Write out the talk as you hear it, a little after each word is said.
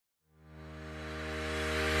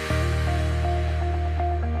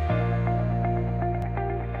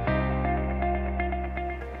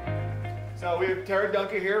we have Tara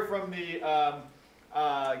Duncan here from the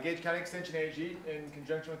Gage County Extension AG in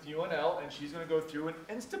conjunction with UNL, and she's going to go through an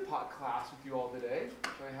Instapot class with you all today,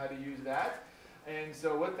 show you how to use that. And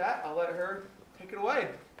so with that, I'll let her take it away.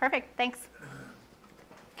 Perfect, thanks.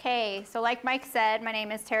 Okay, so like Mike said, my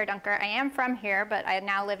name is Tara Dunker. I am from here, but I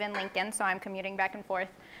now live in Lincoln, so I'm commuting back and forth.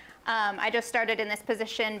 I just started in this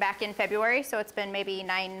position back in February, so it's been maybe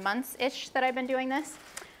 9 months-ish that I've been doing this.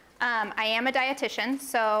 I am a dietitian,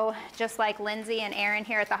 so just like Lindsay and Aaron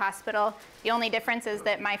here at the hospital, the only difference is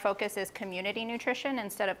that my focus is community nutrition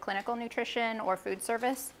instead of clinical nutrition or food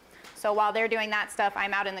service. So while they're doing that stuff,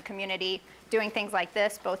 I'm out in the community doing things like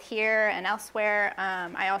this, both here and elsewhere.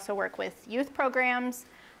 I also work with youth programs,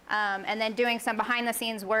 and then doing some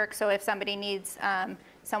behind-the-scenes work. So if somebody needs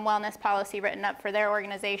some wellness policy written up for their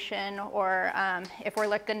organization, or if we're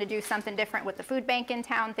looking to do something different with the food bank in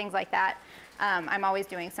town, things like that, I'm always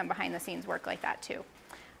doing some behind-the-scenes work like that too.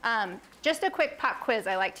 Just a quick pop quiz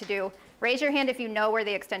I like to do. Raise your hand if you know where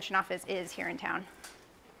the extension office is here in town.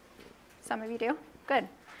 Some of you do? Good.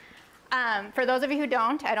 For those of you who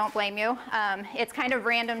don't, I don't blame you. It's kind of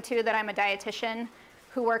random too that I'm a dietitian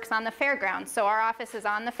who works on the fairgrounds. So our office is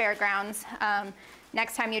on the fairgrounds.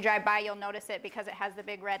 Next time you drive by, you'll notice it because it has the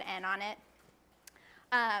big red N on it.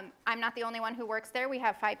 I'm not the only one who works there. We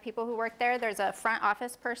have 5 people who work there. There's a front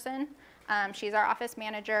office person. She's our office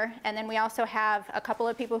manager. And then we also have a couple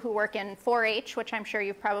of people who work in 4-H, which I'm sure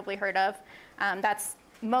you've probably heard of. That's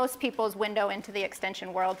most people's window into the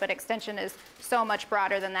extension world, but extension is so much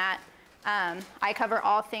broader than that. I cover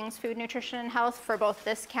all things food, nutrition, and health for both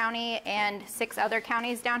this county and 6 other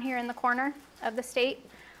counties down here in the corner of the state.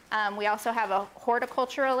 We also have a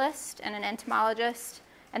horticulturalist and an entomologist,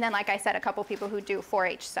 and then, like I said, a couple people who do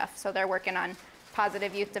 4-H stuff, so they're working on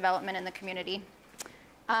positive youth development in the community.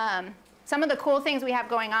 Some of the cool things we have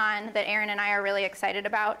going on that Aaron and I are really excited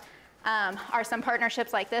about are some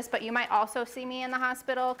partnerships like this, but you might also see me in the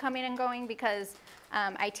hospital coming and going because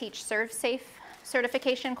I teach ServSafe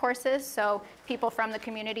certification courses, so people from the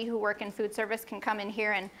community who work in food service can come in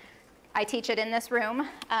here, and I teach it in this room.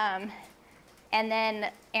 And then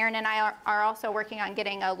Aaron and I are also working on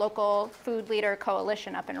getting a local food leader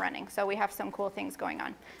coalition up and running. So we have some cool things going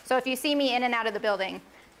on. So if you see me in and out of the building,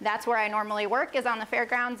 that's where I normally work, is on the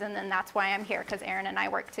fairgrounds, and then that's why I'm here, because Aaron and I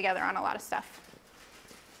work together on a lot of stuff.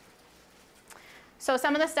 So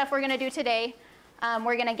some of the stuff we're gonna do today,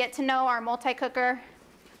 we're gonna get to know our multi-cooker.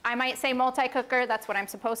 I might say multi-cooker, that's what I'm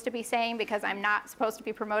supposed to be saying because I'm not supposed to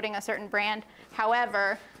be promoting a certain brand.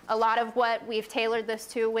 However, a lot of what we've tailored this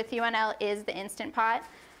to with UNL is the Instant Pot.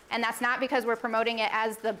 And that's not because we're promoting it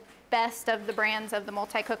as the best of the brands of the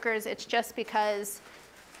multi-cookers, it's just because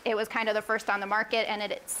it was kind of the first on the market, and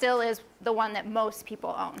it still is the one that most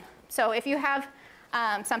people own. So if you have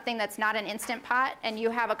something that's not an Instant Pot and you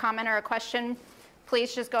have a comment or a question,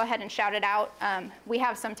 please just go ahead and shout it out. We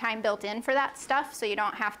have some time built in for that stuff, so you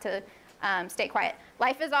don't have to stay quiet.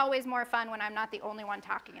 Life is always more fun when I'm not the only one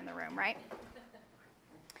talking in the room, right?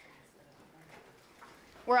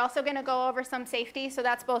 We're also going to go over some safety, so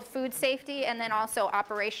that's both food safety and then also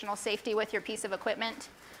operational safety with your piece of equipment.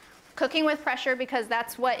 Cooking with pressure, because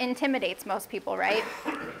that's what intimidates most people, right?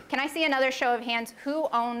 Can I see another show of hands? Who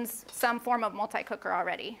owns some form of multi-cooker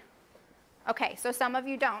already? Okay, so some of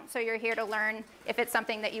you don't, so you're here to learn if it's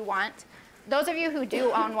something that you want. Those of you who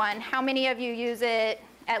do own one, how many of you use it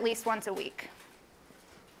at least once a week?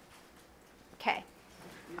 Okay.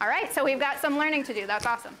 All right, so we've got some learning to do. That's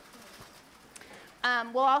awesome.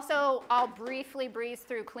 I'll briefly breeze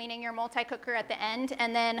through cleaning your multi-cooker at the end,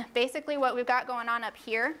 and then basically what we've got going on up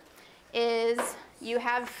here is you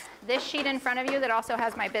have this sheet in front of you that also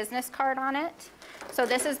has my business card on it. So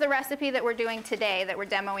this is the recipe that we're doing today that we're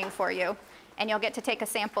demoing for you, and you'll get to take a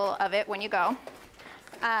sample of it when you go.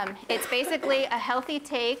 It's basically a healthy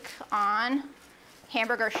take on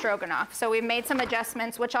hamburger stroganoff. So we've made some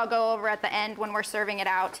adjustments, which I'll go over at the end when we're serving it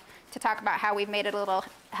out to talk about how we've made it a little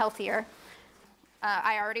healthier.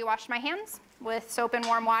 I already washed my hands with soap and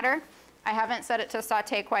warm water. I haven't set it to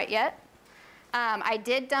saute quite yet. I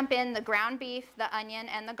did dump in the ground beef, the onion,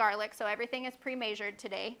 and the garlic, so everything is pre-measured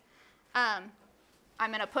today. I'm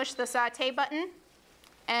gonna push the saute button,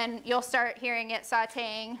 and you'll start hearing it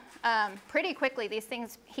sauteing pretty quickly. These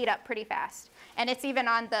things heat up pretty fast. And it's even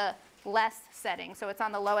on the less setting, so it's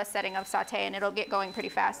on the lowest setting of saute, and it'll get going pretty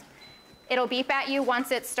fast. It'll beep at you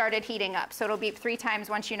once it's started heating up. So it'll beep 3 times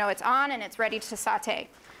once you know it's on and it's ready to saute.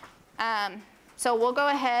 So we'll go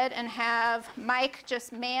ahead and have Mike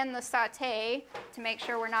just man the saute to make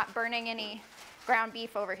sure we're not burning any ground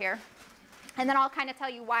beef over here. And then I'll kind of tell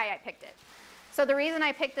you why I picked it. So the reason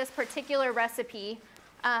I picked this particular recipe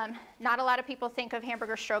Not a lot of people think of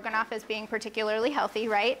hamburger stroganoff as being particularly healthy,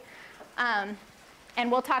 right?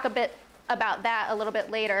 And we'll talk a bit about that a little bit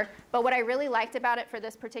later. But what I really liked about it for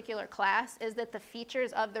this particular class is that the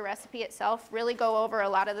features of the recipe itself really go over a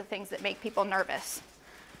lot of the things that make people nervous.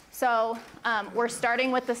 So we're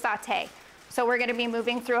starting with the sauté. So we're going to be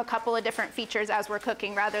moving through a couple of different features as we're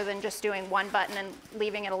cooking rather than just doing one button and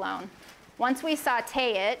leaving it alone. Once we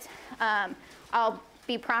sauté it, I'll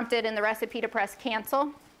be prompted in the recipe to press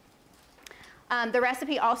cancel. The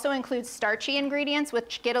recipe also includes starchy ingredients,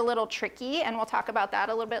 which get a little tricky, and we'll talk about that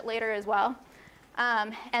a little bit later as well.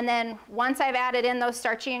 And then once I've added in those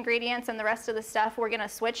starchy ingredients and the rest of the stuff, we're gonna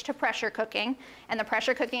switch to pressure cooking. And the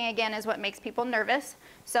pressure cooking, again, is what makes people nervous.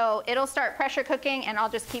 So it'll start pressure cooking, and I'll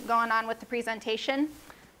just keep going on with the presentation.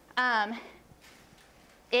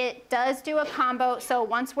 It does do a combo, so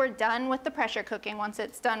once we're done with the pressure cooking, once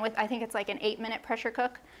it's done with, I think it's like an 8-minute pressure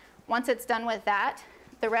cook, once it's done with that,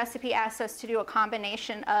 the recipe asks us to do a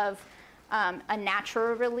combination of a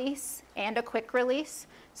natural release and a quick release.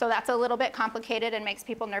 So that's a little bit complicated and makes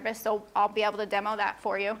people nervous, so I'll be able to demo that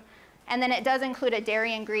for you. And then it does include a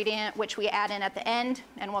dairy ingredient, which we add in at the end,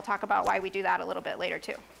 and we'll talk about why we do that a little bit later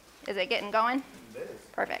too. Is it getting going? It is.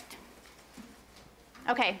 Perfect.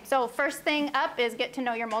 Okay, so first thing up is get to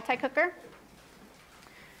know your multi-cooker.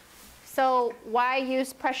 So why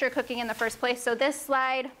use pressure cooking in the first place? So this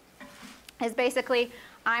slide is basically,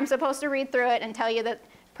 I'm supposed to read through it and tell you that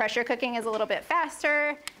pressure cooking is a little bit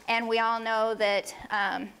faster, and we all know that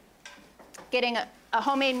getting a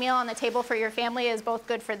homemade meal on the table for your family is both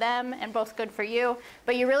good for them and both good for you,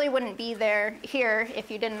 but you really wouldn't be here if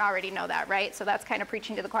you didn't already know that, right? So that's kind of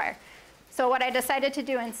preaching to the choir. So what I decided to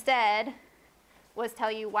do instead was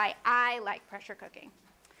tell you why I like pressure cooking.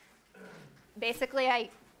 Basically, I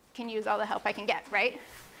can use all the help I can get, right?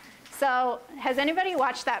 So has anybody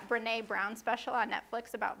watched that Brené Brown special on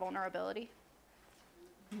Netflix about vulnerability?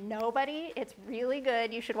 Nobody? It's really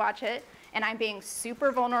good. You should watch it. And I'm being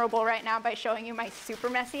super vulnerable right now by showing you my super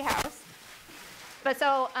messy house. But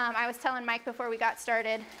so I was telling Mike before we got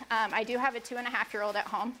started, I do have a 2.5-year-old at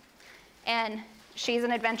home. And she's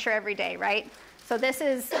an adventure every day, right? So this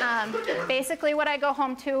is basically what I go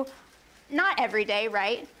home to, not every day,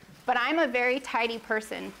 right? But I'm a very tidy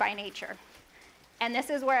person by nature. And this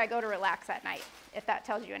is where I go to relax at night, if that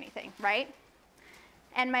tells you anything, right?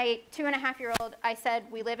 And my 2.5-year-old, I said,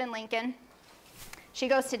 we live in Lincoln. She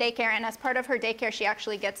goes to daycare, and as part of her daycare, she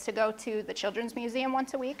actually gets to go to the Children's Museum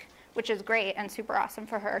once a week, which is great and super awesome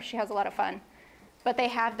for her. She has a lot of fun. But they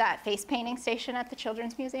have that face painting station at the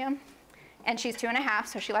Children's Museum. And she's 2.5,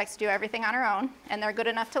 so she likes to do everything on her own, and they're good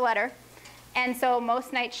enough to let her. And so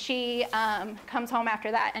most nights she comes home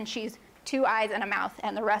after that, and she's 2 eyes and a mouth,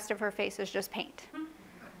 and the rest of her face is just paint.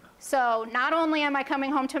 So not only am I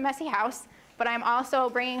coming home to a messy house, but I'm also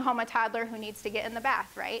bringing home a toddler who needs to get in the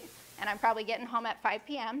bath, right? And I'm probably getting home at 5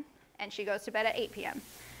 p.m., and she goes to bed at 8 p.m.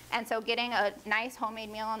 And so getting a nice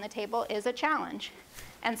homemade meal on the table is a challenge.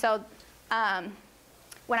 And so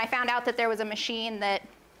when I found out that there was a machine that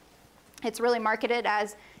it's really marketed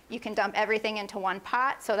as you can dump everything into one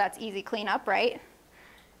pot, so that's easy cleanup, right?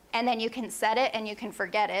 And then you can set it and you can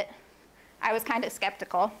forget it. I was kind of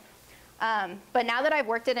skeptical. But now that I've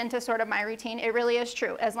worked it into sort of my routine, it really is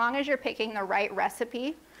true. As long as you're picking the right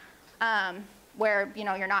recipe, where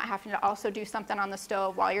you're not having to also do something on the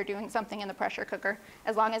stove while you're doing something in the pressure cooker,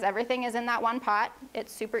 as long as everything is in that one pot,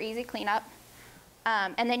 it's super easy cleanup.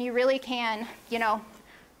 And then you really can,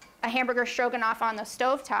 a hamburger stroganoff on the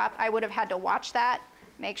stovetop, I would have had to watch that,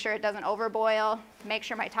 make sure it doesn't overboil, make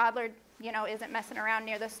sure my toddler, isn't messing around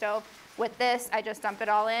near the stove. With this, I just dump it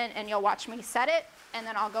all in, and you'll watch me set it, and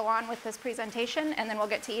then I'll go on with this presentation, and then we'll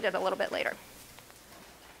get to eat it a little bit later.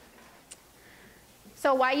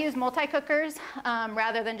 So why use multi-cookers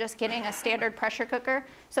rather than just getting a standard pressure cooker?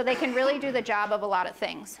 So they can really do the job of a lot of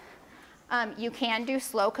things. You can do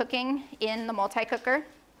slow cooking in the multi-cooker.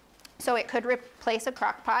 So it could replace a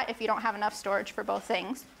crock pot if you don't have enough storage for both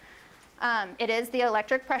things. It is the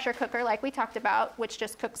electric pressure cooker like we talked about, which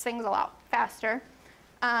just cooks things a lot faster.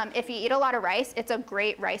 If you eat a lot of rice, it's a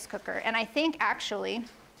great rice cooker. And I think actually,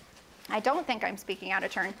 I don't think I'm speaking out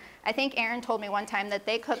of turn. I think Aaron told me one time that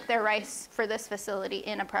they cook their rice for this facility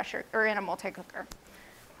in a pressure or in a multi-cooker.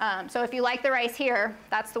 So if you like the rice here,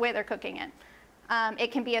 that's the way they're cooking it.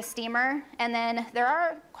 It can be a steamer, and then there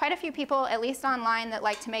are quite a few people, at least online, that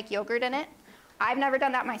like to make yogurt in it. I've never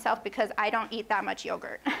done that myself because I don't eat that much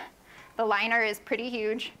yogurt. The liner is pretty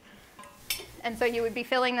huge, and so you would be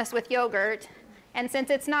filling this with yogurt. And since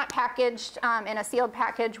it's not packaged in a sealed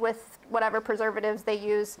package with whatever preservatives they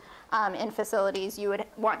use in facilities, you would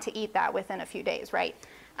want to eat that within a few days, right?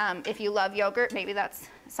 If you love yogurt, maybe that's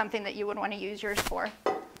something that you would want to use yours for.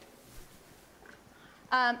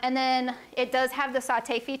 And then it does have the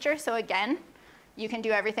saute feature, so again, you can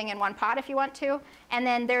do everything in one pot if you want to. And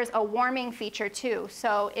then there's a warming feature too.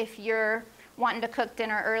 So if you're wanting to cook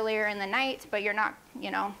dinner earlier in the night, but you're not,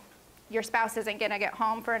 your spouse isn't gonna get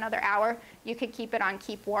home for another hour, you could keep it on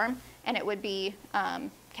keep warm, and it would be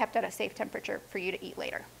kept at a safe temperature for you to eat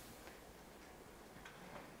later.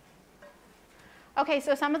 Okay,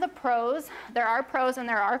 so some of the pros, there are pros and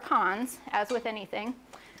there are cons, as with anything.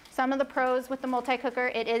 Some of the pros with the multi-cooker,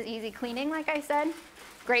 it is easy cleaning, like I said.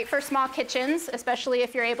 Great for small kitchens, especially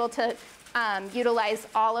if you're able to utilize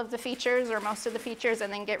all of the features or most of the features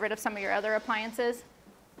and then get rid of some of your other appliances.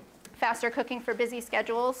 Faster cooking for busy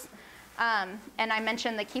schedules. And I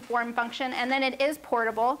mentioned the keep warm function. And then it is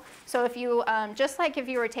portable. So if you, just like if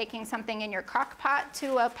you were taking something in your crock pot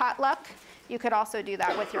to a potluck, you could also do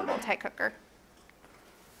that with your multi-cooker.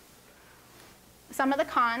 Some of the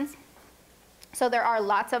cons. So there are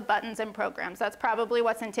lots of buttons and programs. That's probably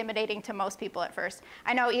what's intimidating to most people at first.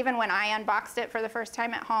 I know even when I unboxed it for the first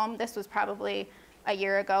time at home, this was probably a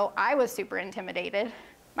year ago, I was super intimidated.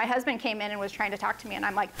 My husband came in and was trying to talk to me, and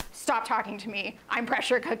I'm like, stop talking to me, I'm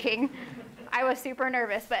pressure cooking. I was super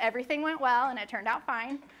nervous, but everything went well, and it turned out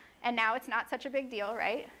fine. And now it's not such a big deal,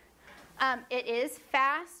 right? It is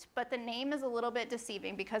fast, but the name is a little bit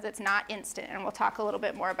deceiving because it's not instant, and we'll talk a little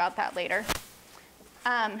bit more about that later.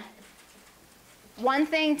 One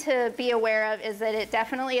thing to be aware of is that it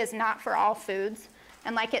definitely is not for all foods.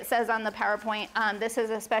 And like it says on the PowerPoint, this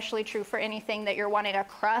is especially true for anything that you're wanting a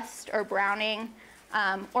crust or browning,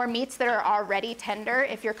 or meats that are already tender.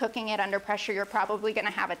 If you're cooking it under pressure, you're probably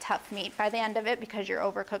gonna have a tough meat by the end of it because you're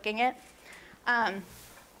overcooking it.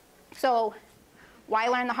 So why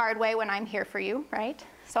learn the hard way when I'm here for you, right?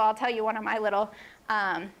 So I'll tell you one of my little,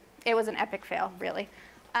 it was an epic fail, really.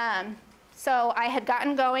 So I had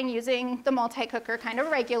gotten going using the multi-cooker kind of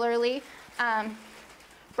regularly.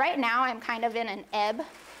 Right now I'm kind of in an ebb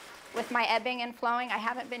with my ebbing and flowing. I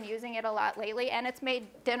haven't been using it a lot lately, and it's made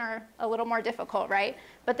dinner a little more difficult, right?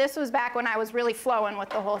 But this was back when I was really flowing with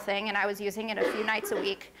the whole thing, and I was using it a few nights a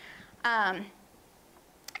week. And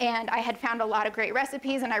I had found a lot of great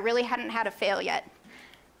recipes, and I really hadn't had a fail yet.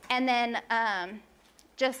 And then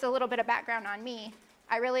just a little bit of background on me.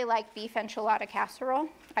 I really like beef enchilada casserole.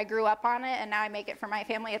 I grew up on it, and now I make it for my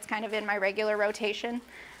family. It's kind of in my regular rotation.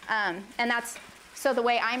 So the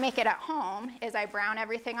way I make it at home is I brown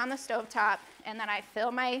everything on the stovetop, and then I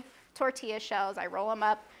fill my tortilla shells, I roll them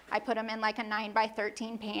up, I put them in like a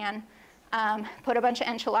 9x13 pan, put a bunch of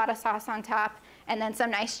enchilada sauce on top, and then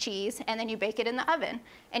some nice cheese, and then you bake it in the oven.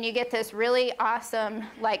 And you get this really awesome,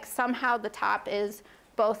 like somehow the top is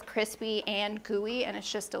both crispy and gooey, and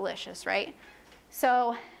it's just delicious, right?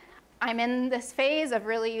 So I'm in this phase of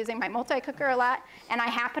really using my multi-cooker a lot, and I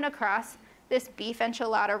happen across this beef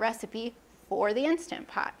enchilada recipe for the Instant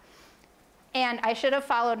Pot. And I should have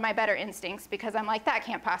followed my better instincts because I'm like, that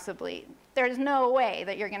can't possibly, there's no way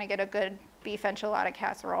that you're gonna get a good beef enchilada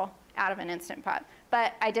casserole out of an Instant Pot.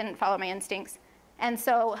 But I didn't follow my instincts. And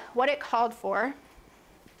so what it called for,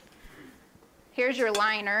 here's your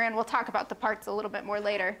liner, and we'll talk about the parts a little bit more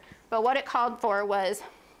later. But what it called for was,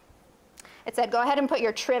 it said, go ahead and put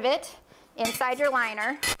your trivet inside your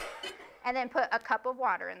liner, and then put a cup of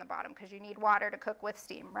water in the bottom, because you need water to cook with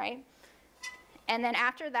steam, right? And then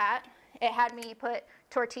after that, it had me put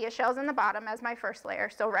tortilla shells in the bottom as my first layer,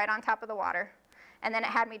 so right on top of the water. And then it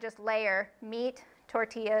had me just layer meat,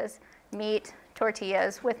 tortillas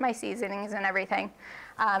with my seasonings and everything.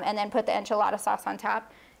 And then put the enchilada sauce on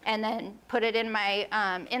top, and then put it in my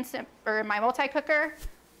my multi-cooker,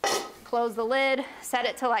 close the lid, set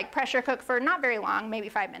it to like pressure cook for not very long, maybe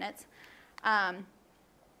 5 minutes. And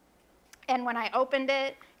when I opened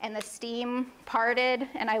it and the steam parted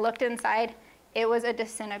and I looked inside, it was a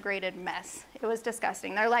disintegrated mess. It was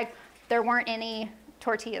disgusting. There weren't any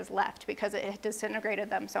tortillas left because it had disintegrated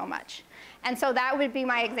them so much. And so that would be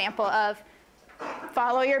my example of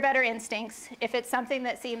follow your better instincts. If it's something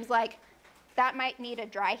that seems like that might need a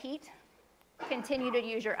dry heat, continue to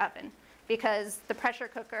use your oven because the pressure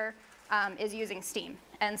cooker is using steam.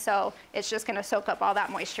 And so it's just gonna soak up all that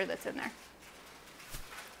moisture that's in there.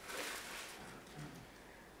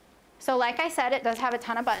 So like I said, it does have a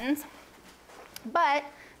ton of buttons. But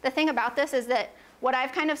the thing about this is that what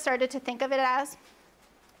I've kind of started to think of it as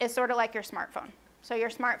is sort of like your smartphone. So your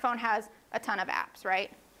smartphone has a ton of apps,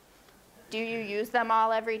 right? Do you use them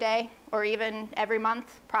all every day or even every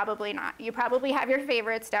month? Probably not. You probably have your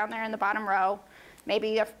favorites down there in the bottom row,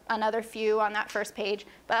 maybe another few on that first page,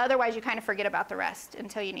 but otherwise you kind of forget about the rest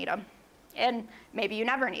until you need them. and maybe you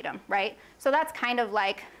never need them, right? So that's kind of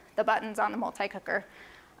like the buttons on the multi-cooker.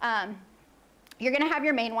 You're gonna have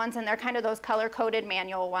your main ones, and they're kind of those color-coded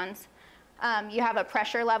manual ones. You have a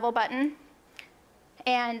pressure level button,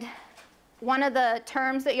 and one of the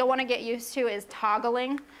terms that you'll want to get used to is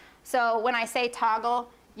toggling. So when I say toggle,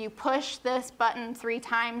 you push this button 3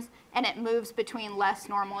 times, and it moves between less,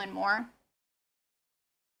 normal, and more.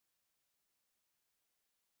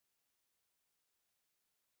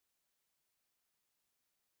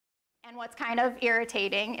 And what's kind of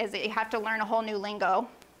irritating is that you have to learn a whole new lingo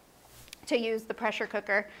to use the pressure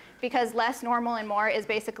cooker, because less, normal, and more is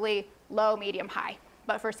basically low, medium, high.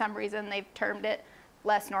 But for some reason, they've termed it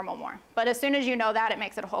less, normal, more. But as soon as you know that, it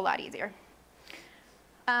makes it a whole lot easier.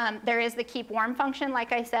 There is the keep warm function,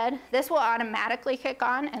 like I said. This will automatically kick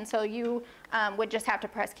on, and so you would just have to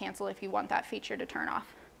press cancel if you want that feature to turn off.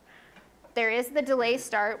 There is the delay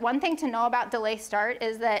start. One thing to know about delay start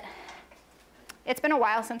is that it's been a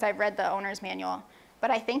while since I've read the owner's manual, but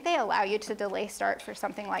I think they allow you to delay start for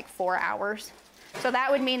something like 4 hours. So that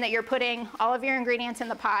would mean that you're putting all of your ingredients in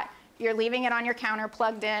the pot, you're leaving it on your counter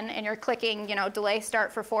plugged in, and you're clicking, delay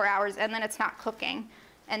start for 4 hours, and then it's not cooking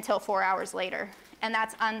until 4 hours later. And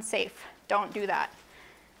that's unsafe. Don't do that.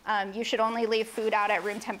 You should only leave food out at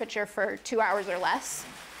room temperature for 2 hours or less.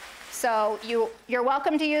 So you're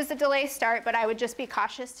welcome to use the delay start, but I would just be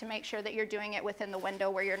cautious to make sure that you're doing it within the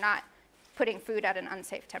window where you're not putting food at an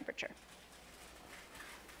unsafe temperature.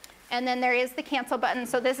 And then there is the cancel button.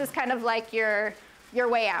 So this is kind of like your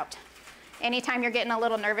way out. Anytime you're getting a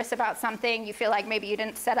little nervous about something, you feel like maybe you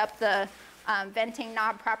didn't set up the venting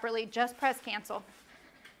knob properly, just press cancel.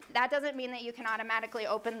 That doesn't mean that you can automatically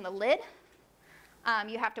open the lid.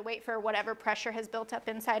 You have to wait for whatever pressure has built up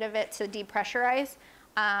inside of it to depressurize.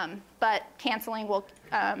 But canceling will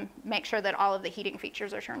make sure that all of the heating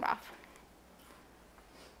features are turned off.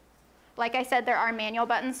 Like I said, there are manual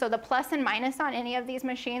buttons. So the plus and minus on any of these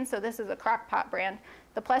machines, so this is a Crock-Pot brand,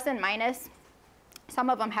 the plus and minus, some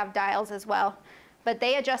of them have dials as well, but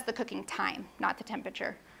they adjust the cooking time, not the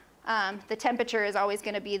temperature. The temperature is always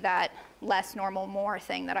going to be that less, normal, more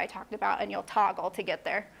thing that I talked about, and you'll toggle to get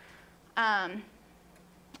there. And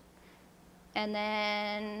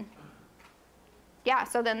then, yeah,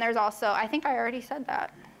 so then there's also, I think I already said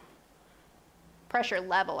that, pressure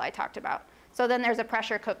level I talked about. So then there's a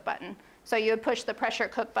pressure cook button. So you would push the pressure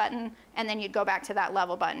cook button, and then you'd go back to that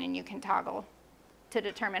level button, and you can toggle to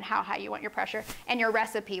determine how high you want your pressure, and your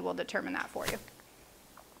recipe will determine that for you.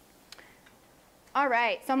 All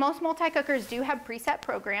right, so most multi-cookers do have preset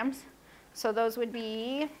programs. So those would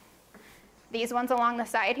be these ones along the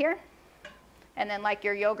side here, and then like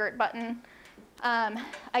your yogurt button.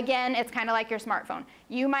 Again, it's kind of like your smartphone.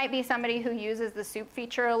 You might be somebody who uses the soup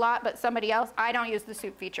feature a lot, but somebody else, I don't use the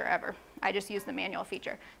soup feature ever. I just use the manual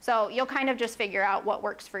feature. So you'll kind of just figure out what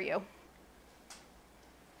works for you.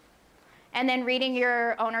 And then reading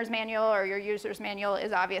your owner's manual or your user's manual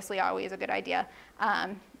is obviously always a good idea.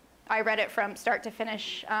 I read it from start to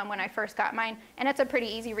finish when I first got mine, and it's a pretty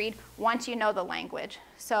easy read once you know the language.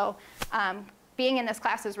 So being in this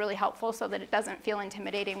class is really helpful so that it doesn't feel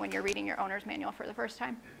intimidating when you're reading your owner's manual for the first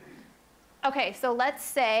time. Okay, so let's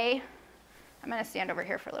say, I'm going to stand over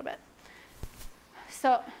here for a little bit.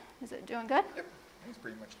 So, is it doing good? Yep, it's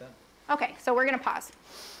pretty much done. Okay, so we're going to pause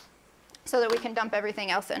so that we can dump everything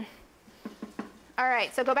else in. All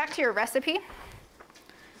right, so go back to your recipe.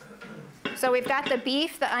 So we've got the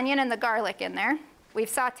beef, the onion, and the garlic in there. We've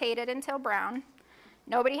sauteed it until brown.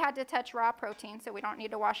 Nobody had to touch raw protein, so we don't need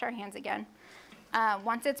to wash our hands again.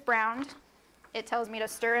 Once it's browned, it tells me to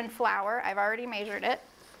stir in flour. I've already measured it.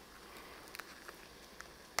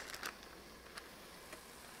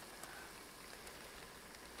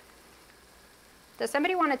 Does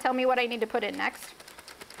somebody want to tell me what I need to put in next?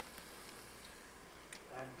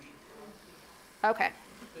 Okay.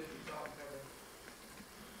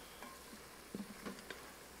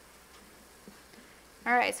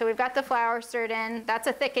 All right, so we've got the flour stirred in. That's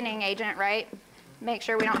a thickening agent, right? Make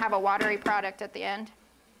sure we don't have a watery product at the end.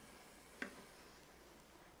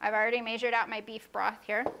 I've already measured out my beef broth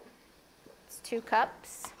here. It's 2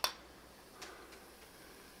 cups.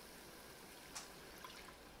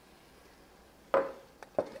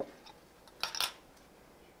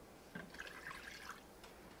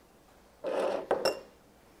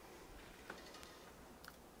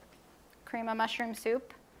 Cream of mushroom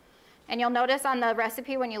soup. And you'll notice on the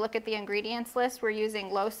recipe when you look at the ingredients list, we're using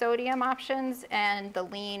low sodium options and the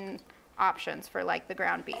lean options for like the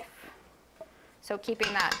ground beef. So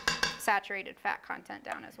keeping that saturated fat content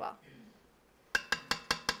down as well.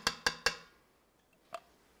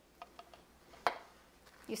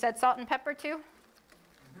 You said salt and pepper too?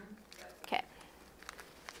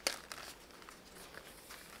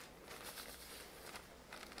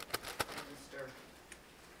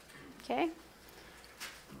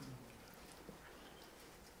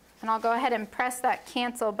 I'll go ahead and press that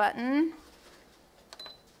cancel button.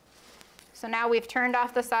 So now we've turned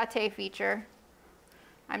off the saute feature.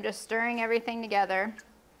 I'm just stirring everything together.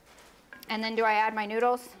 And then do I add my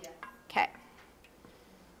noodles? Yeah. Okay.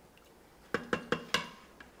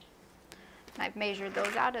 I've measured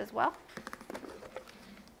those out as well.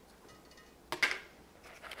 Is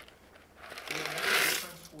there any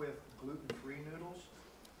difference with gluten-free noodles?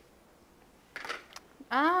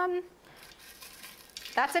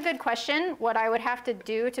 That's a good question. What I would have to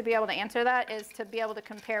do to be able to answer that is to be able to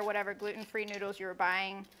compare whatever gluten-free noodles you were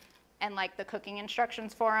buying and like the cooking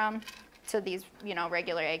instructions for them to these, you know,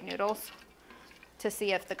 regular egg noodles to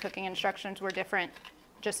see if the cooking instructions were different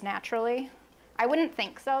just naturally. I wouldn't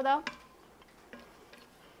think so though.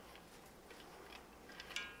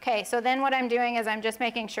 Okay, so then what I'm doing is I'm just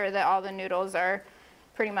making sure that all the noodles are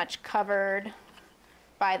pretty much covered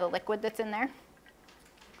by the liquid that's in there.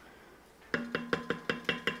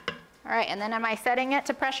 All right, and then am I setting it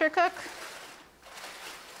to pressure cook?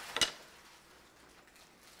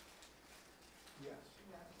 Yes.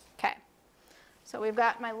 Okay, so we've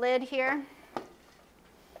got my lid here.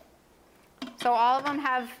 So all of them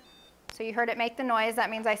have, so you heard it make the noise. That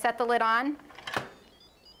means I set the lid on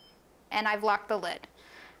and I've locked the lid.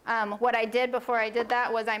 What I did before I did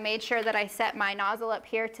that was I made sure that I set my nozzle up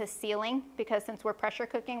here to sealing, because since we're pressure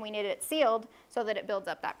cooking, we need it sealed so that it builds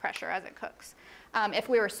up that pressure as it cooks. If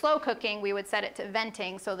we were slow cooking, we would set it to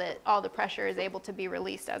venting so that all the pressure is able to be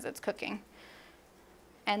released as it's cooking.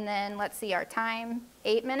 And then let's see our time,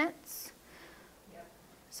 8 minutes. Yep.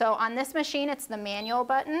 So on this machine, it's the manual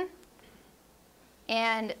button.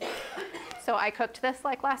 And so I cooked this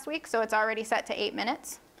like last week, so it's already set to 8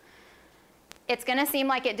 minutes. It's gonna seem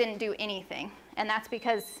like it didn't do anything, and that's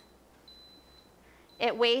because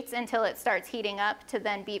it waits until it starts heating up to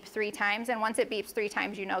then beep 3 times, and once it beeps 3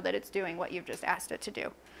 times, you know that it's doing what you've just asked it to do.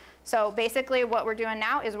 So basically what we're doing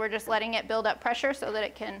now is we're just letting it build up pressure so that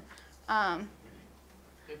it can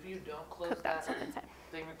If you don't close cook that that stuff inside.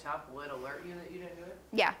 thing on top, will it alert you that you didn't do it?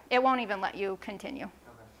 Yeah, it won't even let you continue.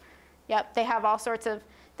 Okay. Yep, they have all sorts of,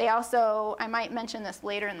 they also, I might mention this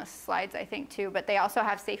later in the slides, I think too, but they also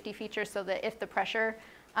have safety features so that if the pressure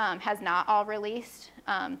has not all released,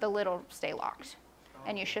 the lid will stay locked.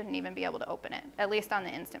 And you shouldn't even be able to open it, at least on the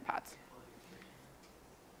Instant Pots.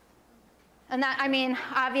 And that, I mean,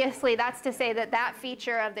 obviously that's to say that that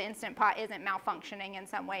feature of the Instant Pot isn't malfunctioning in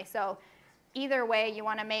some way. So either way, you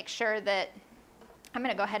want to make sure that, I'm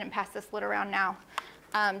going to go ahead and pass this lid around now,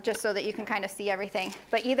 just so that you can kind of see everything.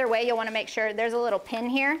 But either way, you'll want to make sure there's a little pin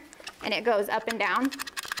here, and it goes up and down.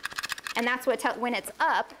 And that's what, when it's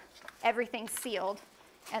up, everything's sealed.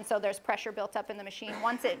 And so there's pressure built up in the machine.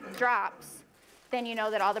 Once it drops, then you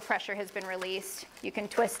know that all the pressure has been released. You can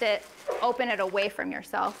twist it, open it away from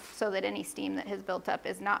yourself so that any steam that has built up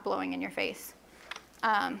is not blowing in your face.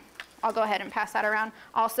 I'll go ahead and pass that around.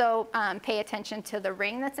 Also, pay attention to the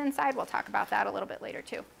ring that's inside. We'll talk about that a little bit later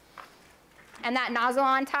too. And that nozzle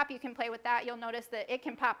on top, you can play with that. You'll notice that it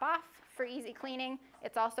can pop off for easy cleaning.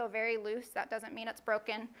 It's also very loose. That doesn't mean it's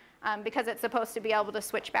broken, because it's supposed to be able to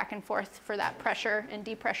switch back and forth for that pressure and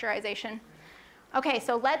depressurization. Okay,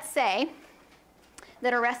 so let's say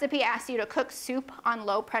that a recipe asks you to cook soup on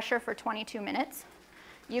low pressure for 22 minutes.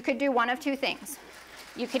 You could do one of 2 things.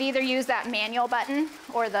 You could either use that manual button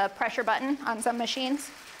or the pressure button on some machines,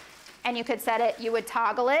 and you could set it, you would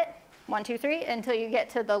toggle it, 1, 2, 3, until you get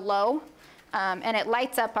to the low, and it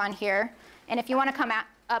lights up on here. And if you want to come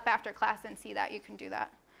up after class and see that, you can do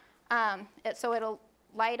that. So it'll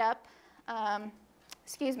light up,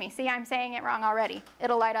 excuse me, see, I'm saying it wrong already.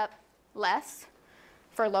 It'll light up less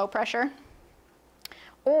for low pressure.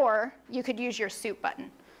 Or you could use your soup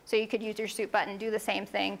button. So you could use your soup button, do the same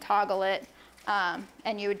thing, toggle it,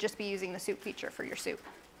 and you would just be using the soup feature for your soup.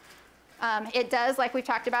 It does, like we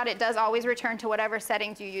talked about, it does always return to whatever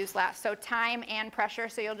settings you used last. So time and pressure,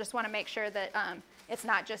 so you'll just want to make sure that it's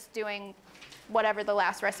not just doing whatever the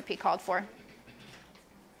last recipe called for.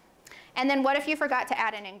 And then what if you forgot to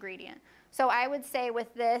add an ingredient? So I would say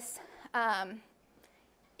with this,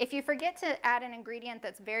 if you forget to add an ingredient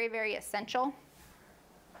that's very, very essential,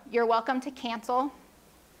 you're welcome to cancel,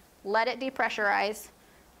 let it depressurize,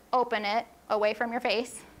 open it away from your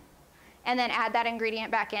face, and then add that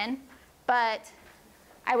ingredient back in. But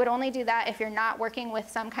I would only do that if you're not working with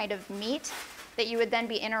some kind of meat that you would then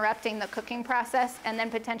be interrupting the cooking process and then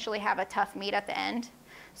potentially have a tough meat at the end.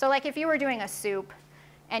 So like if you were doing a soup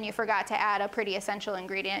and you forgot to add a pretty essential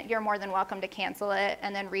ingredient, you're more than welcome to cancel it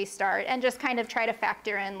and then restart and just kind of try to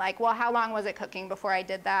factor in like, well, how long was it cooking before I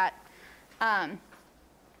did that?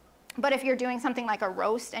 But if you're doing something like a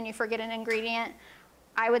roast and you forget an ingredient,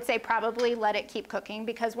 I would say probably let it keep cooking,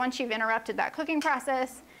 because once you've interrupted that cooking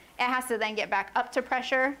process, it has to then get back up to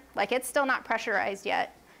pressure. Like, it's still not pressurized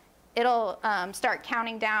yet. It'll start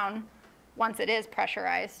counting down once it is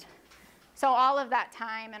pressurized. So all of that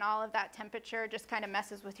time and all of that temperature just kind of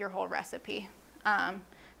messes with your whole recipe.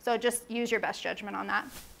 So just use your best judgment on that.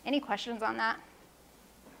 Any questions on that?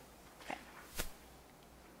 Okay.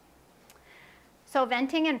 So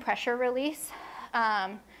venting and pressure release.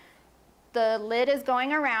 The lid is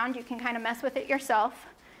going around. You can kind of mess with it yourself,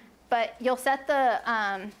 but you'll set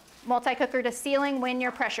the multi-cooker to sealing when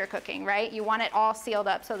you're pressure cooking, right? You want it all sealed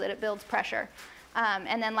up so that it builds pressure.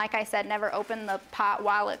 And then, like I said, never open the pot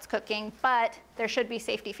while it's cooking, but there should be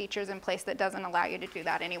safety features in place that doesn't allow you to do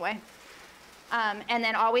that anyway. And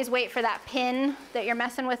then always wait for that pin that you're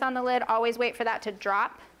messing with on the lid, always wait for that to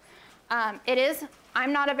drop.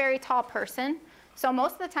 I'm not a very tall person, so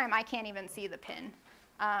most of the time I can't even see the pin.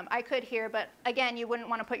 I could hear, but again, you wouldn't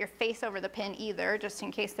want to put your face over the pin either, just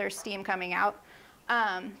in case there's steam coming out.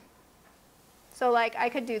 So like I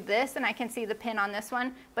could do this and I can see the pin on this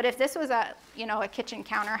one, but if this was at, a kitchen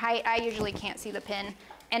counter height, I usually can't see the pin,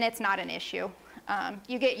 and it's not an issue.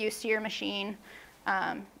 You get used to your machine,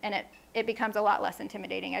 and it becomes a lot less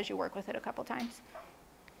intimidating as you work with it a couple times.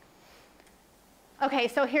 Okay,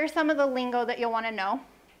 so here's some of the lingo that you'll want to know.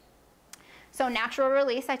 So natural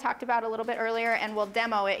release I talked about a little bit earlier, and we'll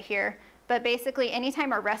demo it here. But basically,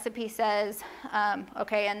 anytime a recipe says,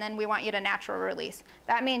 okay, and then we want you to natural release,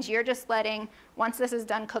 that means you're just letting, once this is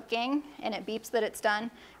done cooking and it beeps that it's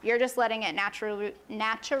done, you're just letting it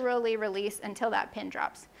naturally release until that pin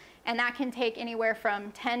drops. And that can take anywhere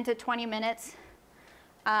from 10 to 20 minutes.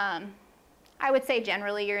 I would say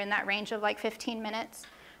generally you're in that range of like 15 minutes.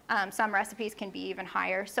 Some recipes can be even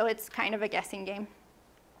higher, so it's kind of a guessing game.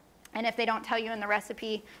 And if they don't tell you in the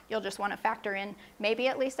recipe, you'll just want to factor in maybe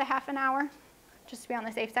at least a half an hour, just to be on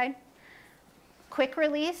the safe side. Quick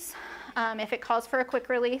release, if it calls for a quick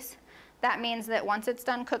release, that means that once it's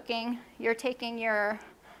done cooking, you're taking your,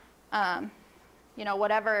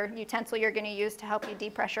 whatever utensil you're going to use to help you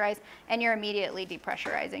depressurize, and you're immediately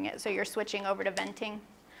depressurizing it. So you're switching over to venting.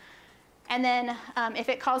 And then if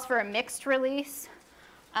it calls for a mixed release,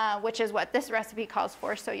 which is what this recipe calls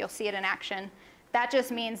for, so you'll see it in action, that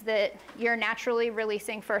just means that you're naturally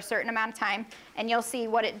releasing for a certain amount of time, and you'll see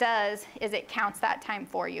what it does is it counts that time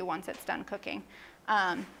for you once it's done cooking.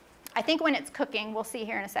 I think when it's cooking, we'll see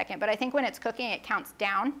here in a second, but I think when it's cooking, it counts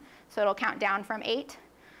down. So it'll count down from 8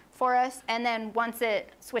 for us, and then once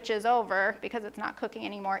it switches over, because it's not cooking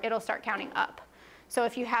anymore, it'll start counting up. So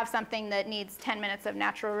if you have something that needs 10 minutes of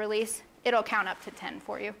natural release, it'll count up to 10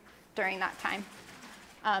 for you during that time.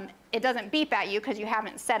 It doesn't beep at you because you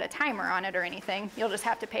haven't set a timer on it or anything. You'll just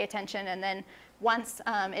have to pay attention, and then once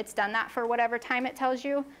it's done that for whatever time it tells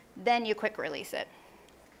you, then you quick release it.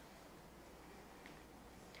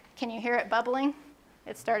 Can you hear it bubbling?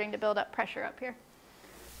 It's starting to build up pressure up here.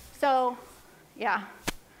 So, yeah.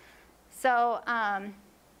 So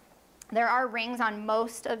there are rings on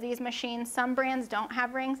most of these machines. Some brands don't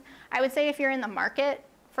have rings. I would say if you're in the market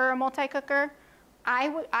for a multi-cooker,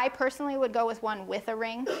 I personally would go with one with a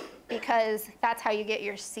ring, because that's how you get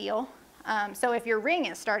your seal. So if your ring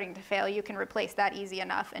is starting to fail, you can replace that easy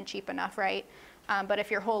enough and cheap enough, right? But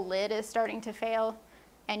if your whole lid is starting to fail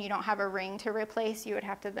and you don't have a ring to replace, you would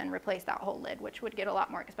have to then replace that whole lid, which would get a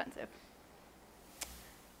lot more expensive.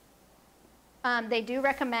 They do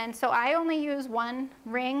recommend, so I only use one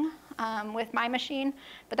ring with my machine,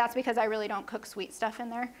 but that's because I really don't cook sweet stuff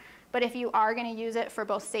in there. But if you are going to use it for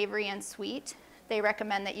both savory and sweet, they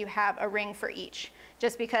recommend that you have a ring for each,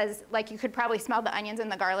 just because, like, you could probably smell the onions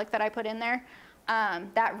and the garlic that I put in there.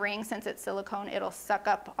 That ring, since it's silicone, it'll suck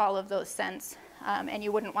up all of those scents, and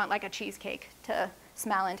you wouldn't want like a cheesecake to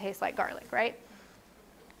smell and taste like garlic, right?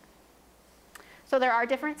 So there are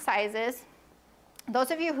different sizes.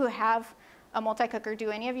 Those of you who have a multi-cooker, do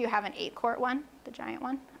any of you have an 8-quart one, the giant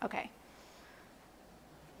one? Okay.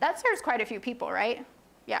 That serves quite a few people, right?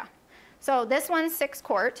 Yeah. So this one's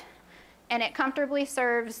 6-quart. And it comfortably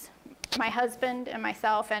serves my husband and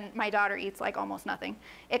myself, and my daughter eats like almost nothing.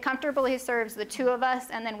 It comfortably serves the 2 of us,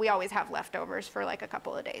 and then we always have leftovers for like a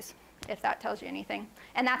couple of days, if that tells you anything.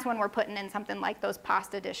 And that's when we're putting in something like those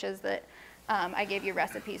pasta dishes that I gave you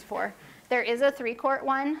recipes for. There is a 3-quart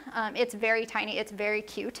one. It's very tiny. It's very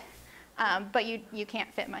cute, but you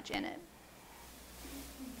can't fit much in it.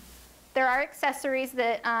 There are accessories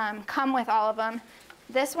that come with all of them.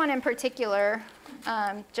 This one in particular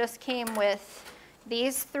just came with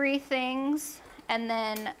these 3 things, and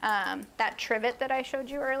then that trivet that I showed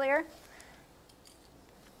you earlier.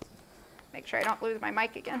 Make sure I don't lose my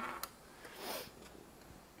mic again.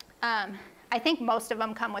 I think most of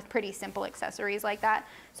them come with pretty simple accessories like that.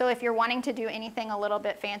 So if you're wanting to do anything a little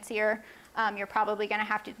bit fancier, you're probably going to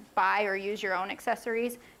have to buy or use your own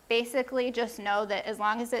accessories. Basically, just know that as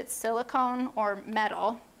long as it's silicone or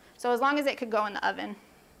metal, so as long as it could go in the oven,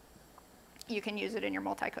 you can use it in your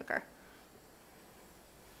multi-cooker.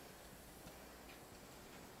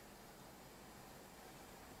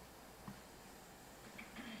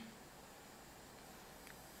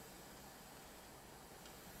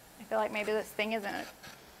 I feel like maybe this thing isn't it.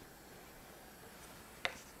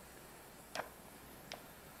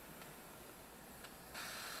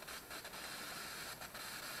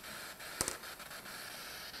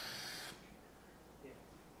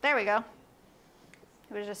 There we go.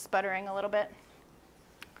 It was just sputtering a little bit.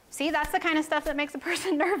 See, that's the kind of stuff that makes a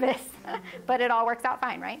person nervous, but it all works out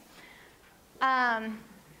fine, right?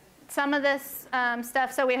 Some of this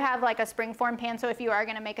stuff, so we have like a springform pan, so if you are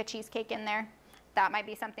gonna make a cheesecake in there, that might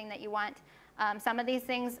be something that you want. Some of these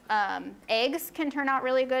things, eggs can turn out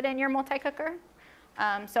really good in your multi-cooker.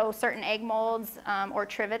 So certain egg molds or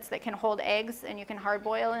trivets that can hold eggs and you can hard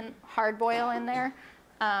boil in there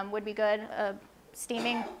would be good. A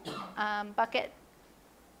steaming bucket.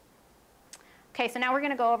 Okay, so now we're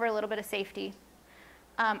gonna go over a little bit of safety.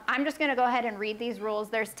 I'm just gonna go ahead and read these rules.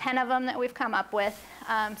 There's 10 of them that we've come up with.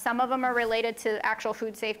 Some of them are related to actual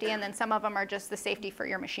food safety, and then some of them are just the safety for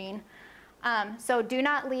your machine. So do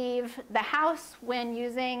not leave the house when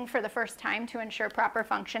using for the first time to ensure proper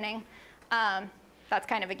functioning. That's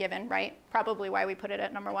kind of a given, right? Probably why we put it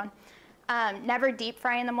at number 1. Never deep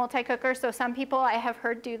fry in the multi-cooker. So some people I have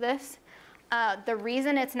heard do this. The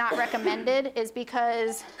reason it's not recommended is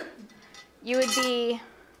because you would be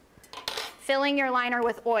filling your liner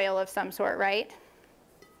with oil of some sort, right?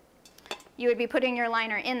 You would be putting your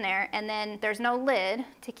liner in there, and then there's no lid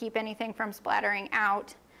to keep anything from splattering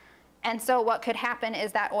out. And so what could happen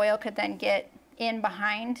is that oil could then get in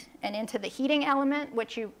behind and into the heating element,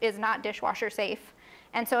 which is not dishwasher safe.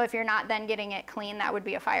 And so if you're not then getting it clean, that would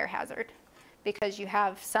be a fire hazard because you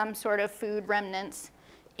have some sort of food remnants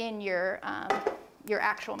in your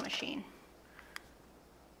actual machine.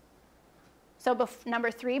 So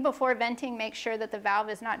number 3, before venting, make sure that the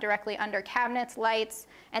valve is not directly under cabinets, lights,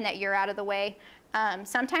 and that you're out of the way.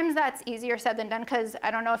 Sometimes that's easier said than done because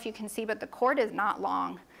I don't know if you can see, but the cord is not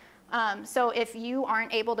long. So if you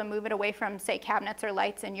aren't able to move it away from, say, cabinets or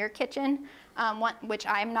lights in your kitchen, which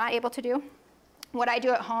I'm not able to do, what I do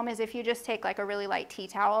at home is if you just take like a really light tea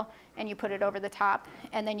towel and you put it over the top,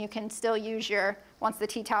 and then you can still use once the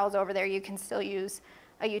tea towel is over there, you can still use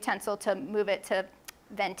a utensil to move it to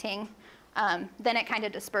venting. Then it kind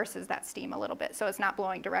of disperses that steam a little bit, so it's not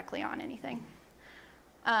blowing directly on anything.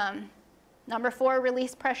 Number 4,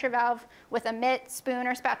 release pressure valve with a mitt, spoon,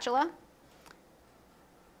 or spatula.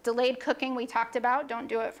 Delayed cooking we talked about. Don't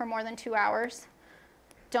do it for more than 2 hours.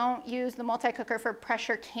 Don't use the multi-cooker for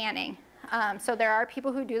pressure canning. So there are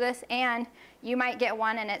people who do this, and you might get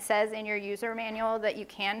one and it says in your user manual that you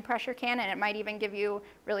can pressure can, and it might even give you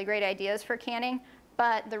really great ideas for canning.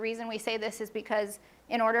 But the reason we say this is because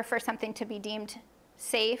in order for something to be deemed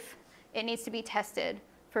safe, it needs to be tested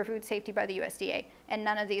for food safety by the USDA, and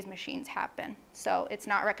none of these machines have been. So it's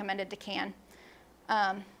not recommended to can.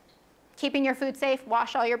 Keeping your food safe,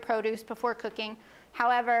 wash all your produce before cooking.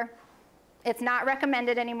 However, it's not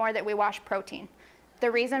recommended anymore that we wash protein.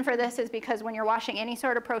 The reason for this is because when you're washing any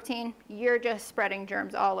sort of protein, you're just spreading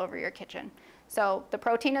germs all over your kitchen. So the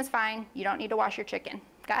protein is fine. You don't need to wash your chicken.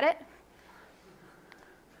 Got it?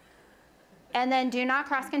 And then do not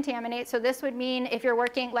cross-contaminate. So this would mean if you're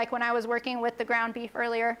working, like when I was working with the ground beef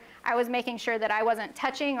earlier, I was making sure that I wasn't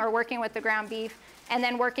touching or working with the ground beef and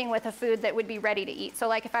then working with a food that would be ready to eat. So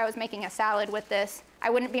like if I was making a salad with this, I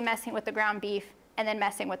wouldn't be messing with the ground beef and then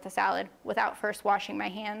messing with the salad without first washing my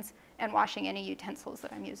hands and washing any utensils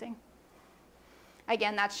that I'm using.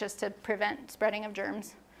 Again, that's just to prevent spreading of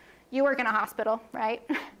germs. You work in a hospital, right?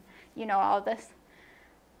 You know all of this.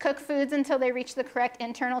 Cook foods until they reach the correct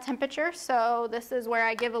internal temperature. So this is where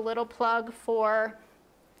I give a little plug for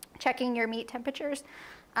checking your meat temperatures.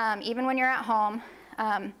 Even when you're at home,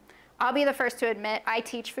 I'll be the first to admit I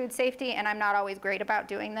teach food safety, and I'm not always great about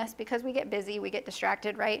doing this because we get busy, we get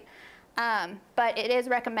distracted, right? But it is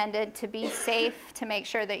recommended to be safe to make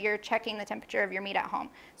sure that you're checking the temperature of your meat at home.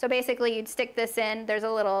 So basically you'd stick this in, there's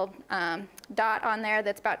a little dot on there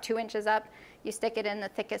that's about 2 inches up. You stick it in the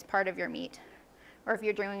thickest part of your meat. Or if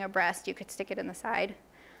you're doing a breast, you could stick it in the side.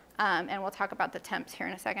 And we'll talk about the temps here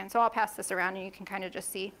in a second. So I'll pass this around and you can kind of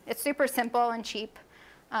just see. It's super simple and cheap.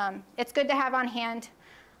 It's good to have on hand,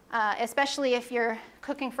 especially if you're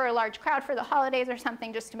cooking for a large crowd for the holidays or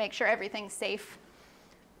something, just to make sure everything's safe.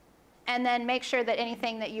 And then make sure that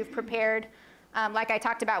anything that you've prepared, like I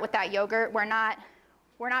talked about with that yogurt, we're not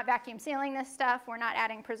vacuum sealing this stuff. We're not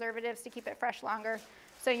adding preservatives to keep it fresh longer.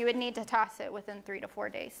 So you would need to toss it within 3 to 4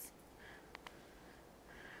 days.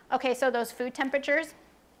 Okay, so those food temperatures.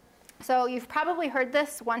 So you've probably heard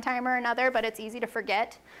this one time or another, but it's easy to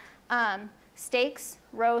forget. Steaks,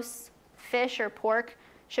 roasts, fish, or pork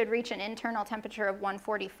should reach an internal temperature of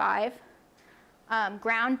 145.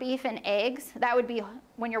 Ground beef and eggs, that would be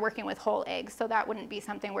when you're working with whole eggs. So that wouldn't be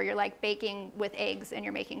something where you're like baking with eggs and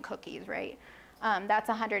you're making cookies, right? That's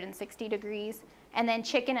 160 degrees. And then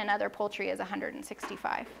chicken and other poultry is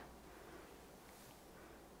 165.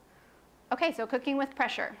 Okay, so cooking with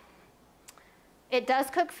pressure. It does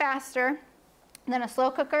cook faster than a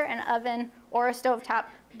slow cooker, an oven, or a stovetop,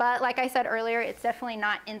 but like I said earlier, it's definitely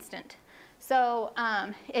not instant. So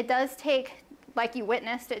it does take, like you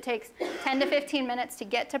witnessed, it takes 10 to 15 minutes to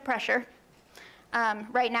get to pressure.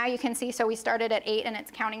 Right now you can see, so we started at 8 and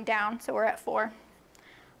it's counting down, so we're at 4.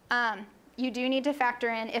 You do need to factor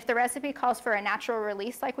in, if the recipe calls for a natural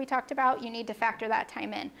release like we talked about, you need to factor that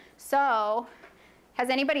time in. So has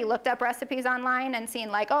anybody looked up recipes online and seen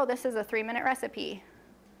like, oh, this is a 3-minute recipe?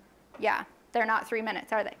 Yeah, they're not 3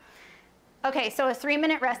 minutes, are they? Okay, so a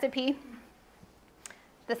 3-minute recipe,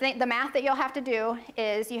 the math that you'll have to do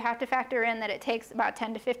is you have to factor in that it takes about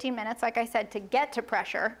 10 to 15 minutes, like I said, to get to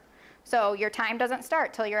pressure. So your time doesn't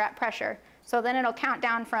start till you're at pressure. So then it'll count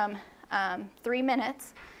down from 3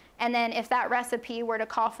 minutes. And then if that recipe were to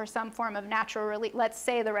call for some form of natural release, let's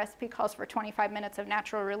say the recipe calls for 25 minutes of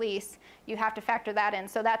natural release, you have to factor that in.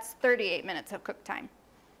 So that's 38 minutes of cook time,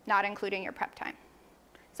 not including your prep time.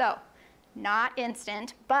 So not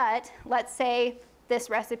instant, but let's say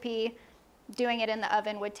this recipe, doing it in the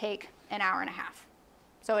oven would take an hour and a half.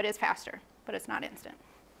 So it is faster, but it's not instant.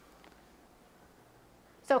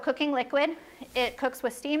 So cooking liquid, it cooks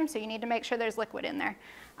with steam, so you need to make sure there's liquid in there.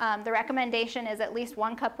 The recommendation is at least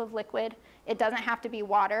 1 cup of liquid. It doesn't have to be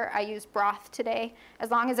water. I use broth today, as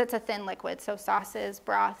long as it's a thin liquid, so sauces,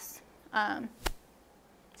 broths,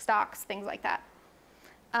 stocks, things like that.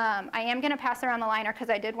 I am going to pass around the liner because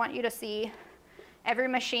I did want you to see every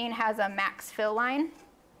machine has a max fill line,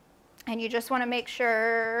 and you just want to make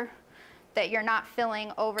sure that you're not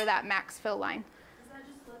filling over that max fill line. Is that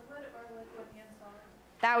just liquid or liquid and solid?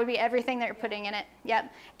 That would be everything that you're putting in it.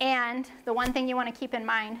 Yep. And the one thing you want to keep in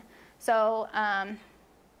mind, so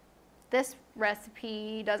this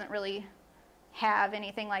recipe doesn't really have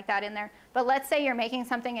anything like that in there. But let's say you're making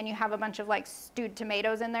something and you have a bunch of like stewed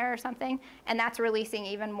tomatoes in there or something, and that's releasing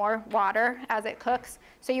even more water as it cooks.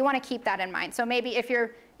 So you want to keep that in mind. So maybe if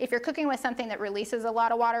you're cooking with something that releases a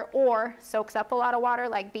lot of water or soaks up a lot of water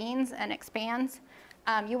like beans and expands,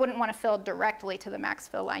 you wouldn't want to fill directly to the max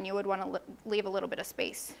fill line. You would want to leave a little bit of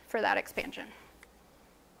space for that expansion.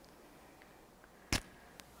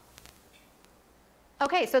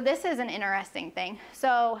 Okay, so this is an interesting thing.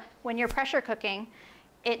 So when you're pressure cooking,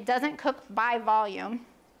 it doesn't cook by volume.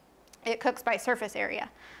 It cooks by surface area.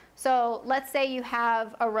 So let's say you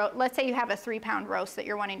have a 3-pound roast that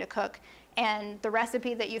you're wanting to cook, and the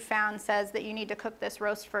recipe that you found says that you need to cook this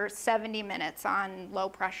roast for 70 minutes on low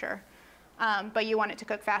pressure, but you want it to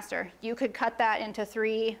cook faster. You could cut that into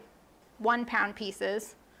 3 1-pound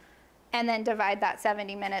pieces and then divide that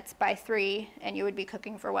 70 minutes by 3, and you would be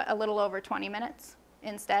cooking for what, a little over 20 minutes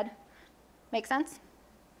instead. Make sense?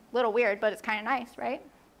 A little weird, but it's kind of nice, right?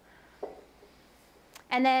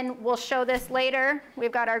 And then we'll show this later.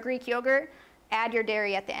 We've got our Greek yogurt. Add your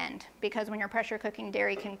dairy at the end, because when you're pressure cooking,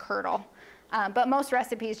 dairy can curdle. But most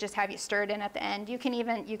recipes just have you stir it in at the end. You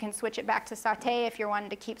can switch it back to saute if you're wanting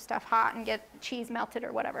to keep stuff hot and get cheese melted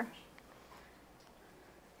or whatever.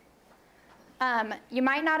 You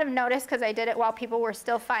might not have noticed because I did it while people were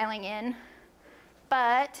still filing in,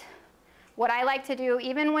 but what I like to do,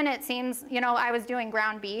 even when it seems, I was doing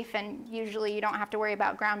ground beef, and usually you don't have to worry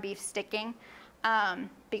about ground beef sticking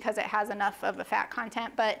because it has enough of a fat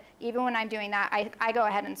content, but even when I'm doing that, I go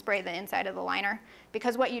ahead and spray the inside of the liner,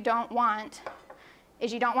 because what you don't want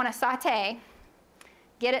is you don't want to saute,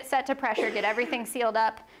 get it set to pressure, get everything sealed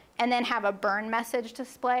up, and then have a burn message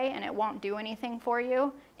display, and it won't do anything for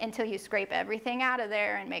you until you scrape everything out of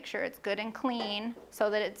there and make sure it's good and clean so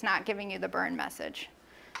that it's not giving you the burn message.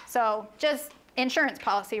 So just insurance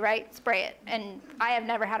policy, right? Spray it. And I have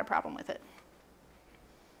never had a problem with it.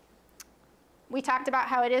 We talked about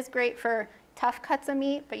how it is great for tough cuts of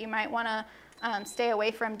meat, but you might want to stay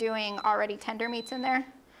away from doing already tender meats in there.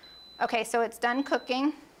 Okay, so it's done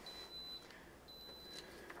cooking.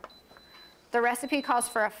 The recipe calls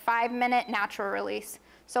for a 5-minute natural release.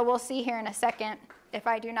 So we'll see here in a second, if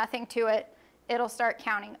I do nothing to it, it'll start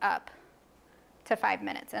counting up. to 5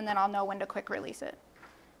 minutes, and then I'll know when to quick release it.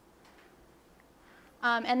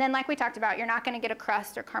 And then like we talked about, you're not going to get a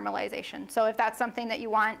crust or caramelization. So if that's something that you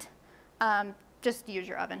want, just use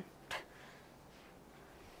your oven.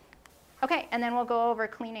 Okay, and then we'll go over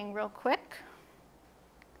cleaning real quick.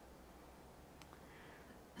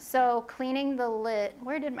 So cleaning the lid,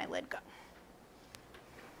 where did my lid go?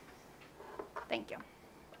 Thank you.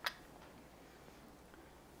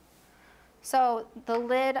 So the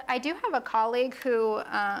lid, I do have a colleague who,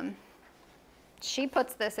 she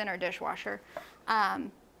puts this in her dishwasher.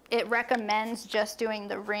 It recommends just doing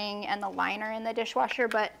the ring and the liner in the dishwasher,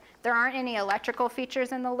 but there aren't any electrical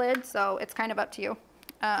features in the lid, so it's kind of up to you.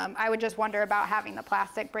 I would just wonder about having the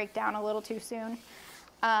plastic break down a little too soon.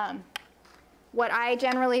 What I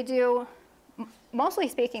generally do, mostly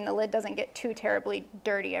speaking, the lid doesn't get too terribly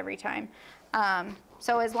dirty every time.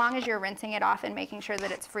 So as long as you're rinsing it off and making sure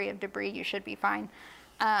that it's free of debris, you should be fine.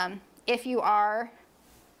 If you are,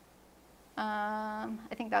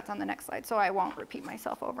 I think that's on the next slide, so I won't repeat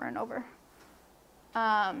myself over and over.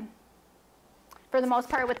 For the most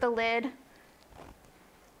part with the lid,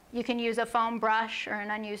 you can use a foam brush or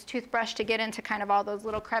an unused toothbrush to get into kind of all those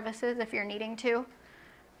little crevices if you're needing to.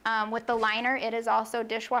 With the liner, it is also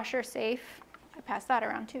dishwasher safe. I passed that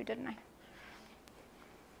around too, didn't I?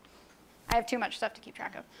 I have too much stuff to keep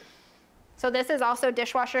track of. So this is also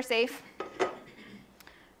dishwasher safe.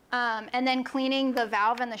 And then cleaning the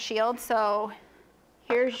valve and the shield. So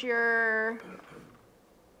here's your,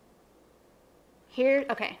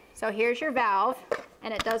 okay, so here's your valve,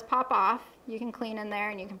 and it does pop off. You can clean in there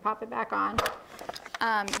and you can pop it back on.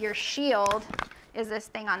 Your shield is this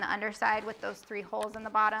thing on the underside with those 3 holes in the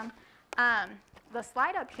bottom. The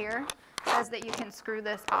slide up here says that you can screw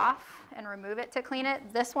this off and remove it to clean it.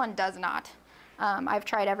 This one does not. I've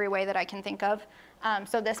tried every way that I can think of.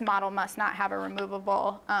 So this model must not have a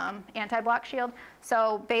removable anti-block shield.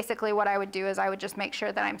 So basically what I would do is I would just make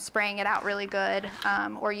sure that I'm spraying it out really good,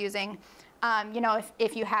 or using, you know,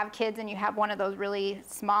 if you have kids and you have one of those really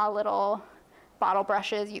small little bottle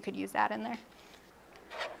brushes, you could use that in there.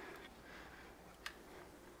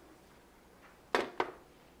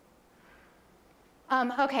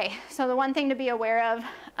 Okay, so the one thing to be aware of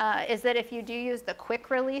is that if you do use the quick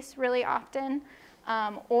release really often,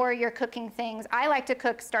 or you're cooking things, I like to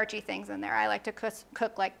cook starchy things in there. I like to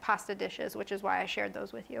cook like pasta dishes, which is why I shared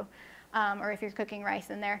those with you. Or if you're cooking rice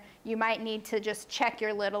in there, you might need to just check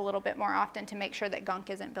your lid a little bit more often to make sure that gunk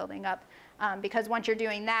isn't building up. Because once you're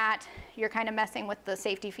doing that, you're kind of messing with the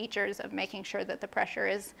safety features of making sure that the pressure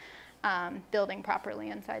is building properly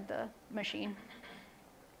inside the machine.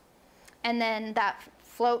 And then that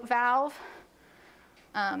float valve,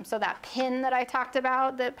 so that pin that I talked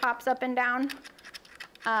about that pops up and down,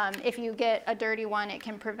 if you get a dirty one, it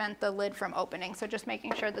can prevent the lid from opening. So just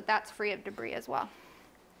making sure that that's free of debris as well.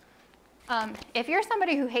 If you're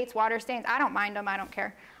somebody who hates water stains, I don't mind them, I don't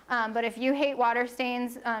care. But if you hate water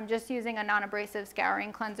stains, just using a non-abrasive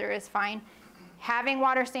scouring cleanser is fine. Having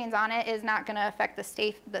water stains on it is not going to affect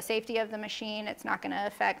the safety of the machine. It's not going to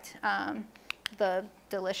affect the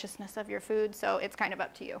deliciousness of your food, so it's kind of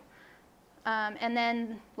up to you. And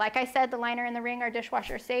then, like I said, the liner and the ring are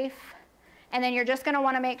dishwasher safe. And then you're just going to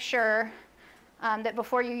want to make sure that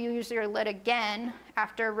before you use your lid again,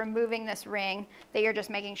 after removing this ring, that you're just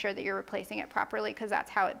making sure that you're replacing it properly, because that's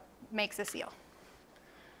how it makes a seal.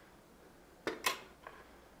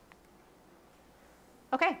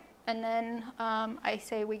 Okay, and then I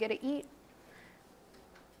say we get to eat.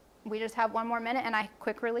 We just have 1 more minute and I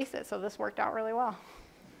quick release it, so this worked out really well.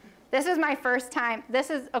 This is my first time.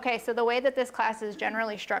 Okay, so the way that this class is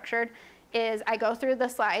generally structured is I go through the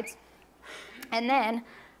slides, and then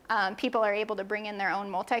people are able to bring in their own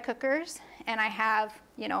multi-cookers, and I have,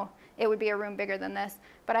 you know, it would be a room bigger than this,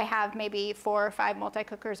 but I have maybe 4 or 5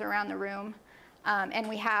 multi-cookers around the room, and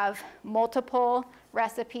we have multiple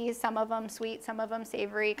recipes, some of them sweet, some of them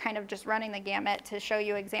savory, kind of just running the gamut to show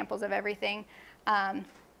you examples of everything.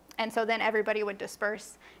 And so then everybody would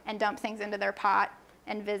disperse and dump things into their pot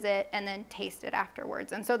and visit and then taste it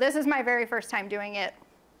afterwards. And so this is my very first time doing it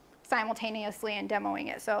simultaneously and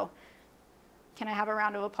demoing it. So can I have a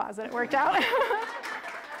round of applause that it worked out?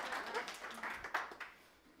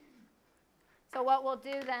 So what we'll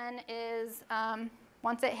do then is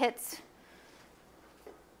once it hits,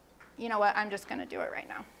 you know what, I'm just going to do it right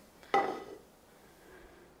now.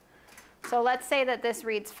 So let's say that this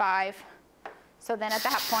reads 5. So then at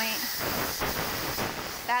that point,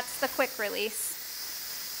 that's the quick release.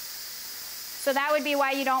 So that would be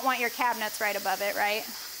why you don't want your cabinets right above it, right? And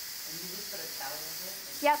you just put a towel in it?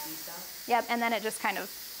 Yep. Yep, and then it just kind of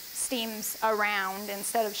steams around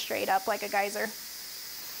instead of straight up like a geyser.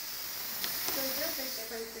 So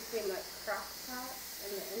difference between the crock pot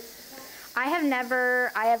and the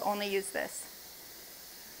Instapot? I have only used this.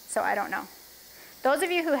 So I don't know. Those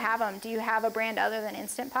of you who have them, do you have a brand other than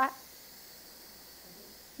Instant Pot?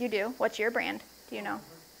 You do? What's your brand? Do you know?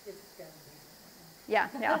 Yeah,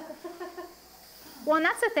 yeah. Well, and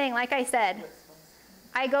that's the thing, like I said,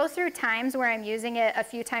 I go through times where I'm using it a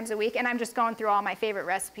few times a week and I'm just going through all my favorite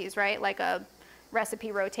recipes, right? Like a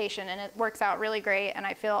recipe rotation, and it works out really great and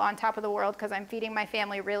I feel on top of the world because I'm feeding my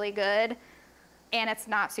family really good and it's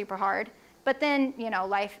not super hard. But then, you know,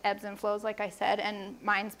 life ebbs and flows, like I said, and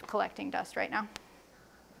mine's collecting dust right now.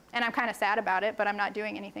 And I'm kind of sad about it, but I'm not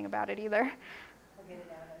doing anything about it either. We'll get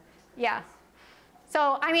it out of. Yeah.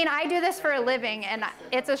 So, I mean, I do this for a living, and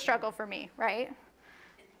it's a struggle for me, right?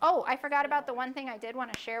 Oh, I forgot about the one thing I did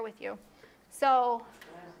want to share with you. So,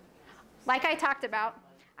 like I talked about,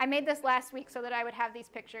 I made this last week so that I would have these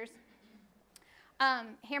pictures.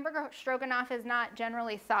 Hamburger stroganoff is not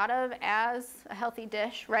generally thought of as a healthy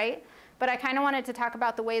dish, right? But I kind of wanted to talk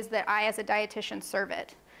about the ways that I, as a dietitian, serve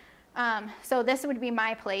it. So this would be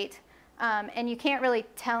my plate. And you can't really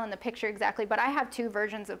tell in the picture exactly, but I have two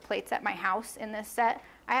versions of plates at my house in this set.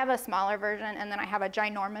 I have a smaller version, and then I have a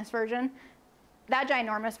ginormous version. That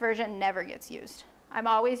ginormous version never gets used. I'm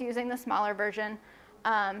always using the smaller version.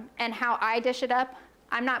 And how I dish it up,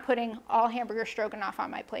 I'm not putting all hamburger stroganoff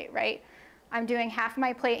on my plate, right? I'm doing half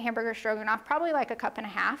my plate hamburger stroganoff, probably like a cup and a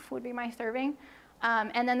half would be my serving.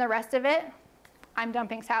 And then the rest of it, I'm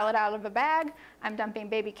dumping salad out of a bag. I'm dumping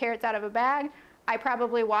baby carrots out of a bag. I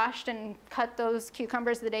probably washed and cut those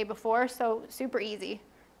cucumbers the day before, so super easy.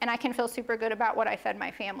 And I can feel super good about what I fed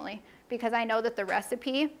my family because I know that the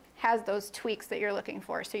recipe has those tweaks that you're looking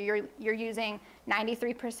for. So you're using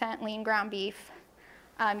 93% lean ground beef.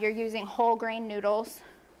 You're using whole grain noodles,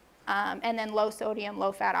 and then low sodium,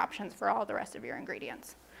 low fat options for all the rest of your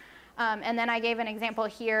ingredients. And then I gave an example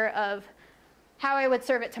here of how I would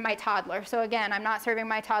serve it to my toddler. So again, I'm not serving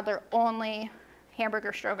my toddler only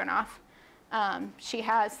hamburger stroganoff. She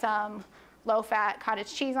has some low-fat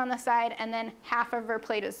cottage cheese on the side, and then half of her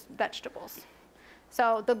plate is vegetables.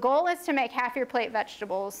 So the goal is to make half your plate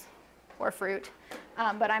vegetables or fruit,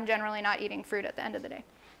 but I'm generally not eating fruit at the end of the day.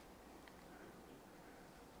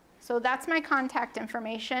 So that's my contact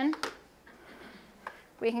information.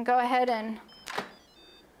 We can go ahead and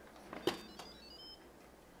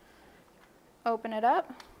open it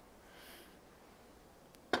up.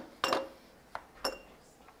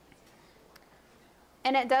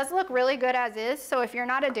 And it does look really good as is, so if you're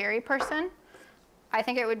not a dairy person, I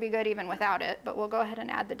think it would be good even without it, but we'll go ahead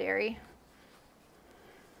and add the dairy.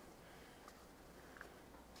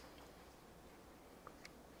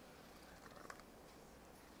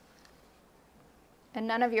 And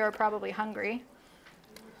none of you are probably hungry.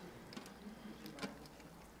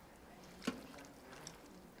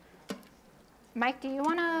 Mike, do you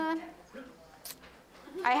want to?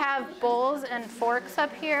 I have bowls and forks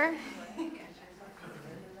up here.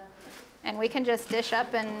 And we can just dish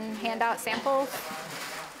up and hand out samples.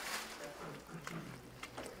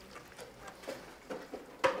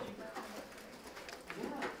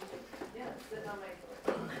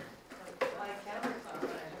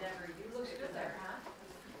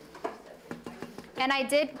 And I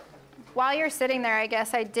did, while you're sitting there, I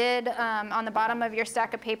guess I did on the bottom of your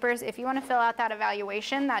stack of papers, if you want to fill out that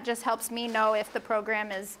evaluation, that just helps me know if the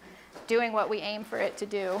program is doing what we aim for it to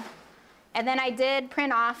do. And then I did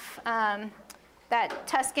print off that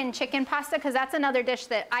Tuscan chicken pasta, because that's another dish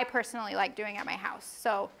that I personally like doing at my house.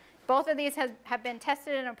 So both of these have been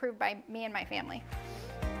tested and approved by me and my family.